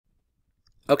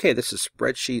Okay, this is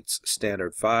Spreadsheets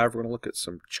Standard 5. We're going to look at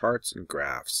some charts and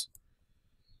graphs.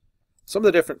 Some of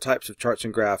the different types of charts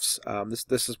and graphs,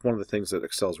 this is one of the things that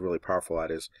Excel is really powerful at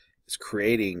is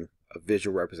creating a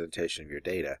visual representation of your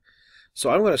data. So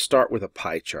I'm going to start with a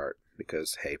pie chart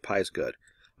because, hey, pie's good.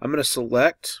 I'm going to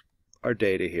select our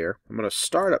data here. I'm going to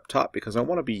start up top because I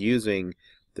want to be using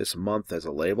this month as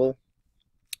a label.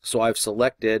 So I've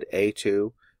selected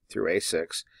A2 through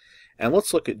A6. And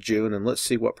let's look at June and let's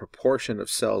see what proportion of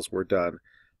cells were done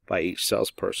by each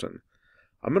salesperson.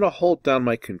 I'm going to hold down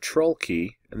my control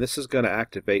key and this is going to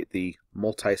activate the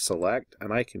multi-select,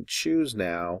 and I can choose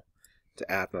now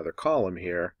to add another column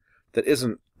here that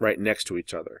isn't right next to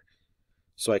each other.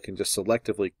 So I can just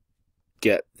selectively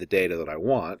get the data that I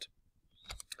want.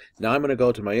 Now I'm going to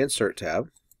go to my Insert tab,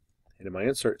 and in my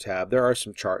Insert tab there are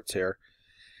some charts here.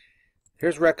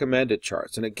 Here's recommended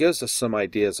charts, and it gives us some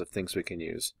ideas of things we can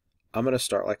use. I'm going to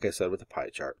start, like I said, with a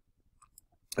pie chart.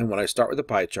 And when I start with a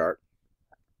pie chart,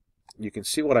 you can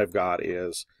see what I've got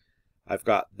is I've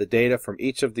got the data from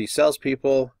each of the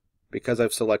salespeople. Because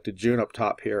I've selected June up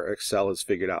top here, Excel has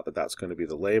figured out that that's going to be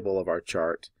the label of our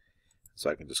chart. So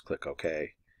I can just click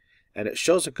OK. And it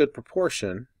shows a good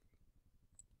proportion,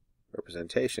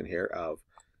 representation here, of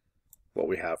what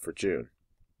we have for June.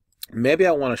 Maybe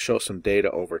I want to show some data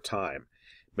over time.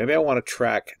 Maybe I want to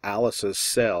track Alice's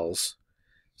sales.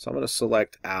 So I'm going to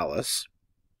select Alice,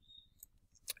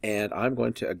 and I'm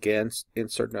going to again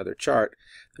insert another chart.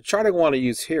 The chart I want to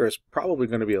use here is probably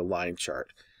going to be a line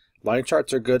chart. Line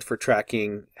charts are good for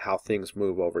tracking how things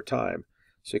move over time.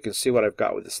 So you can see what I've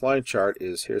got with this line chart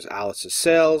is here's Alice's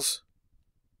sales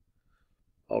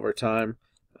over time.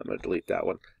 I'm going to delete that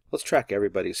one. Let's track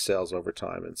everybody's sales over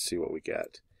time and see what we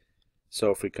get. So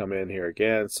if we come in here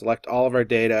again, select all of our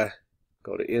data,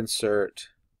 go to Insert,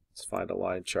 let's find a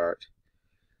line chart.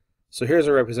 So here's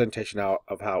a representation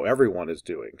of how everyone is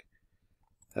doing.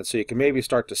 And so you can maybe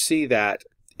start to see that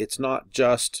it's not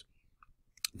just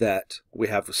that we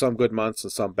have some good months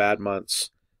and some bad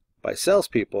months by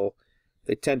salespeople.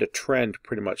 They tend to trend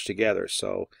pretty much together.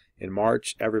 So in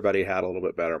March, everybody had a little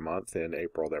bit better month. In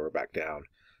April, they were back down.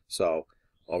 So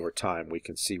over time, we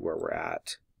can see where we're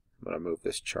at. I'm going to move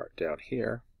this chart down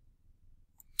here.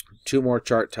 Two more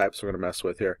chart types we're going to mess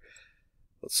with here.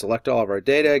 Let's select all of our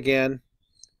data again.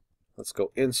 Let's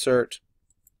go Insert.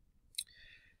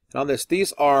 And on this,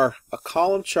 these are a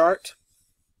column chart.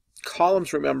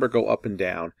 Columns, remember, go up and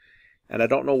down. And I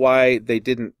don't know why they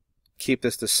didn't keep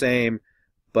this the same,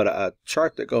 but a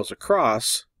chart that goes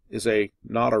across is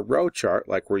not a row chart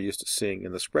like we're used to seeing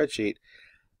in the spreadsheet.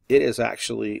 It is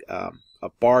actually a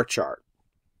bar chart.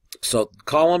 So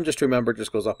column, just remember,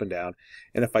 just goes up and down.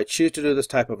 And if I choose to do this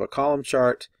type of a column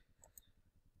chart,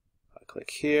 I click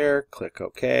here, click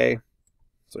OK.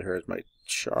 So here's my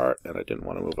chart, and I didn't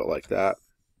want to move it like that.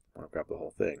 I want to grab the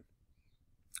whole thing.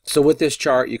 So with this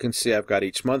chart, you can see I've got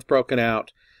each month broken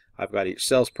out. I've got each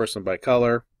salesperson by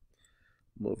color.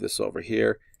 Move this over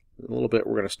here. In a little bit,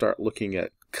 we're going to start looking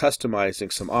at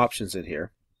customizing some options in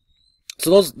here.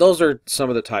 So those are some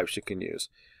of the types you can use.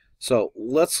 So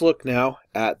let's look now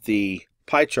at the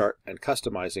pie chart and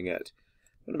customizing it.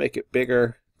 I'm going to make it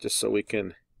bigger just so we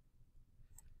can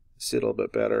see it a little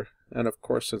bit better. And of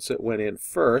course, since it went in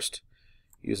first,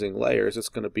 using layers, it's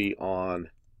going to be on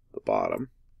the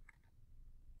bottom.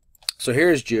 So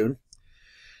here's June.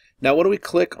 Now when we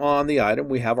click on the item,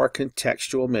 we have our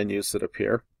contextual menus that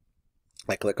appear.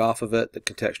 I click off of it, the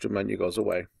contextual menu goes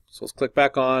away. So let's click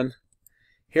back on.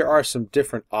 Here are some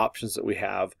different options that we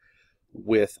have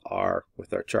with our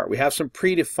chart. We have some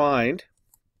predefined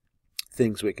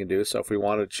things we can do. So if we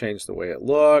wanted to change the way it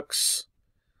looks,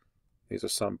 these are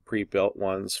some pre-built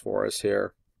ones for us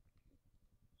here.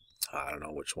 I don't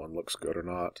know which one looks good or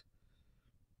not.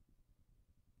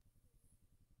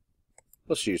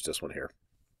 Let's use this one here.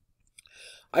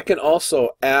 I can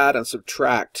also add and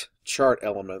subtract chart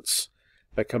elements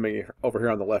by coming over here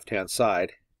on the left-hand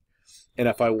side. And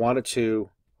if I wanted to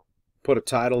put a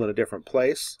title in a different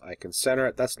place, I can center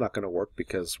it. That's not going to work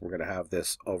because we're going to have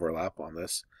this overlap on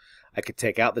this. I could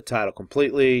take out the title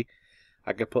completely.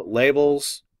 I could put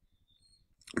labels,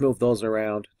 move those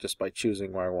around just by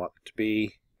choosing where I want it to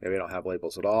be. Maybe I don't have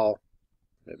labels at all.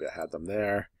 Maybe I had them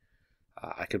there.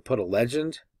 I can put a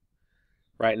legend.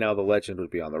 Right now the legend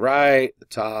would be on the right, the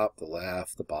top, the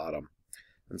left, the bottom.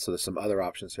 And so there's some other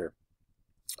options here.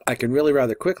 I can really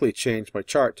rather quickly change my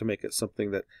chart to make it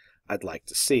something that I'd like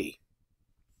to see.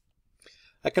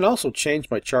 I can also change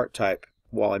my chart type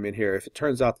while I'm in here. If it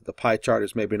turns out that the pie chart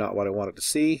is maybe not what I wanted to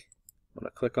see, I'm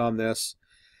going to click on this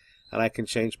and I can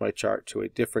change my chart to a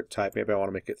different type. Maybe I want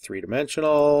to make it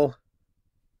three-dimensional.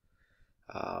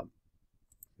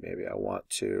 Maybe I want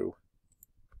to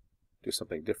do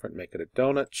something different, make it a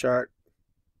donut chart.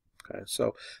 Okay,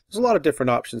 so there's a lot of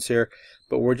different options here,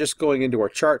 but we're just going into our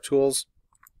chart tools.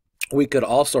 We could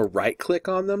also right-click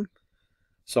on them,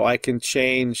 so I can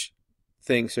change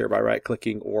things here by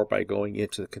right-clicking or by going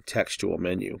into the contextual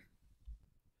menu.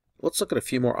 Let's look at a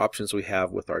few more options we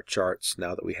have with our charts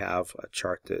now that we have a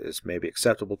chart that is maybe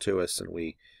acceptable to us and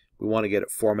we want to get it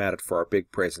formatted for our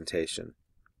big presentation.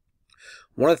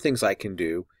 One of the things I can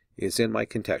do is in my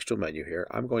contextual menu here,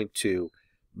 I'm going to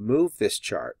move this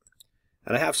chart.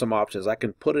 And I have some options. I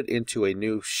can put it into a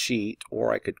new sheet,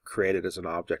 or I could create it as an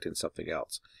object in something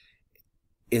else.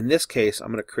 In this case,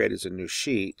 I'm going to create it as a new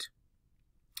sheet.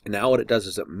 And now what it does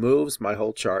is it moves my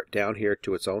whole chart down here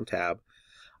to its own tab.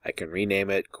 I can rename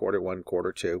it Quarter 1,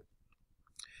 Quarter 2.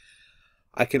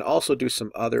 I can also do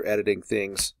some other editing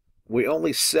things. We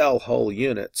only sell whole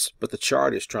units, but the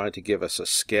chart is trying to give us a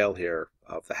scale here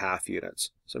of the half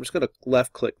units. So I'm just going to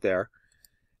left click there.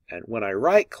 And when I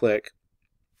right click,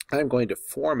 I'm going to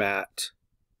format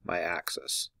my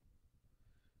axis.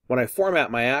 When I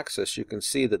format my axis, you can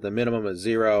see that the minimum is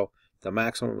 0, the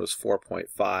maximum is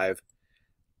 4.5.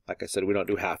 Like I said, we don't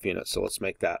do half units, so let's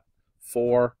make that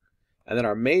 4. And then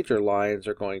our major lines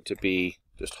are going to be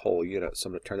just whole units, so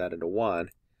I'm going to turn that into 1.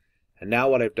 And now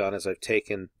what I've done is I've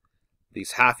taken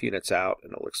these half units out,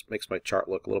 and it makes my chart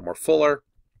look a little more fuller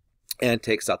and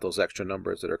takes out those extra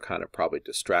numbers that are kind of probably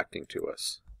distracting to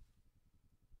us.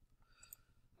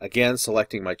 Again,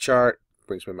 selecting my chart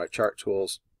brings me my chart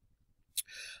tools.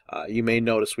 You may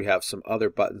notice we have some other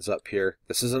buttons up here.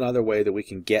 This is another way that we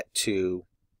can get to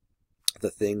the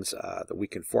things that we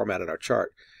can format in our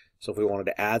chart. So if we wanted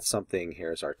to add something,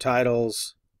 here's our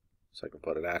titles. So I can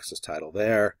put an axis title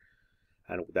there.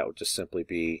 And that would just simply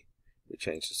be, we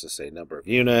change this to say number of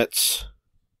units.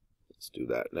 Let's do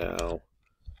that now.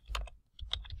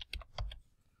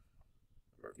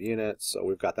 Number of units. So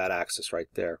we've got that axis right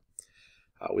there.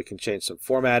 We can change some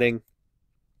formatting.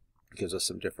 It gives us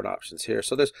some different options here.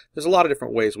 So there's a lot of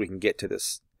different ways we can get to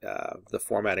this, the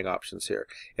formatting options here.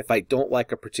 If I don't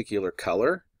like a particular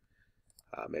color,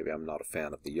 maybe I'm not a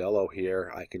fan of the yellow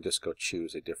here, I can just go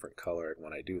choose a different color. And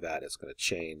when I do that, it's going to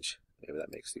change. Maybe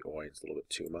that makes the orange a little bit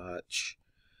too much.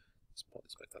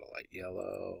 Let's make that a light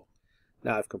yellow.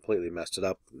 Now I've completely messed it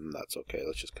up. That's okay.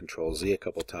 Let's just Control Z a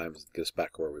couple times and get us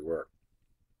back where we were.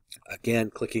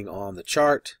 Again, clicking on the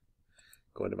chart.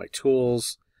 Go into my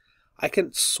tools. I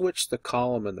can switch the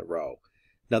column and the row.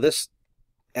 Now this,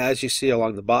 as you see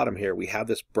along the bottom here, we have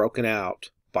this broken out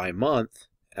by month,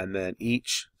 and then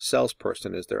each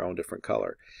salesperson is their own different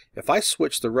color. If I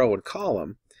switch the row and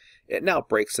column, it now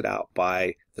breaks it out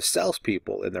by the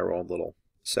salespeople in their own little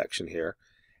section here,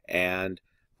 and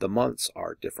the months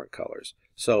are different colors.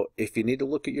 So if you need to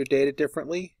look at your data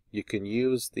differently, you can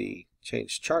use the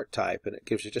change chart type, and it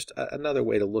gives you just another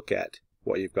way to look at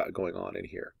what you've got going on in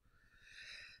here.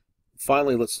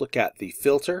 Finally, let's look at the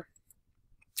filter.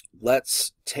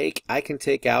 I can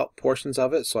take out portions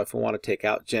of it. So if I want to take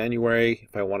out January,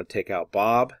 if I want to take out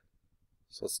Bob,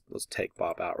 so let's take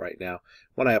Bob out right now.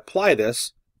 When I apply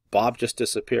this, Bob just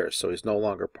disappears, so he's no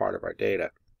longer part of our data.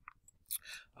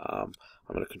 I'm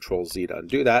going to Control Z to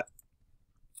undo that.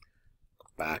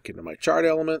 Go back into my chart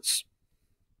elements.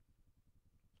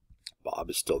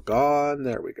 Bob is still gone.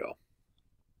 There we go.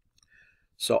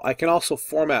 So I can also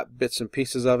format bits and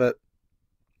pieces of it.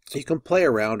 You can play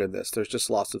around in this. There's just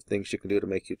lots of things you can do to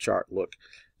make your chart look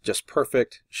just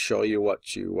perfect, show you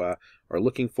what you are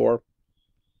looking for.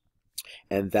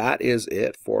 And that is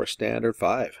it for Standard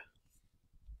 5.